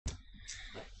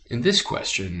In this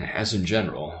question, as in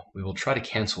general, we will try to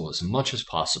cancel as much as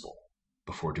possible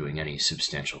before doing any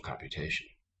substantial computation.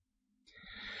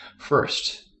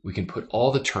 First, we can put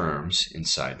all the terms in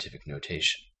scientific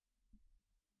notation.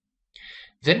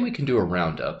 Then we can do a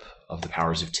roundup of the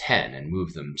powers of 10 and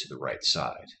move them to the right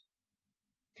side.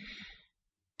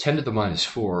 10 to the minus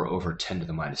 4 over 10 to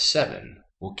the minus 7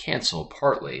 will cancel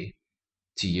partly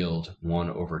to yield 1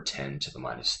 over 10 to the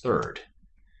minus third,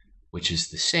 which is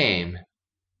the same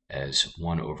as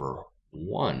 1 over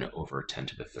 1 over 10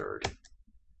 to the third.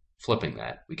 Flipping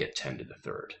that, we get 10 to the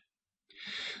third.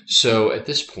 So at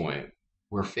this point,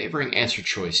 we're favoring answer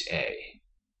choice A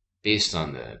based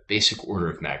on the basic order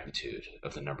of magnitude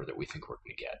of the number that we think we're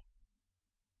going to get.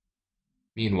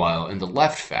 Meanwhile, in the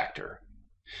left factor,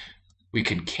 we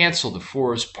can cancel the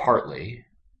 4's partly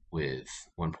with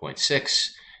 1.6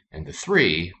 and the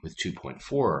 3 with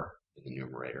 2.4 in the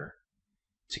numerator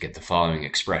to get the following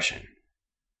expression,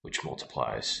 which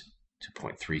multiplies to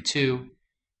 0.32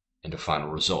 and a final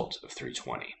result of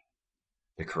 320.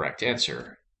 The correct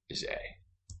answer is A.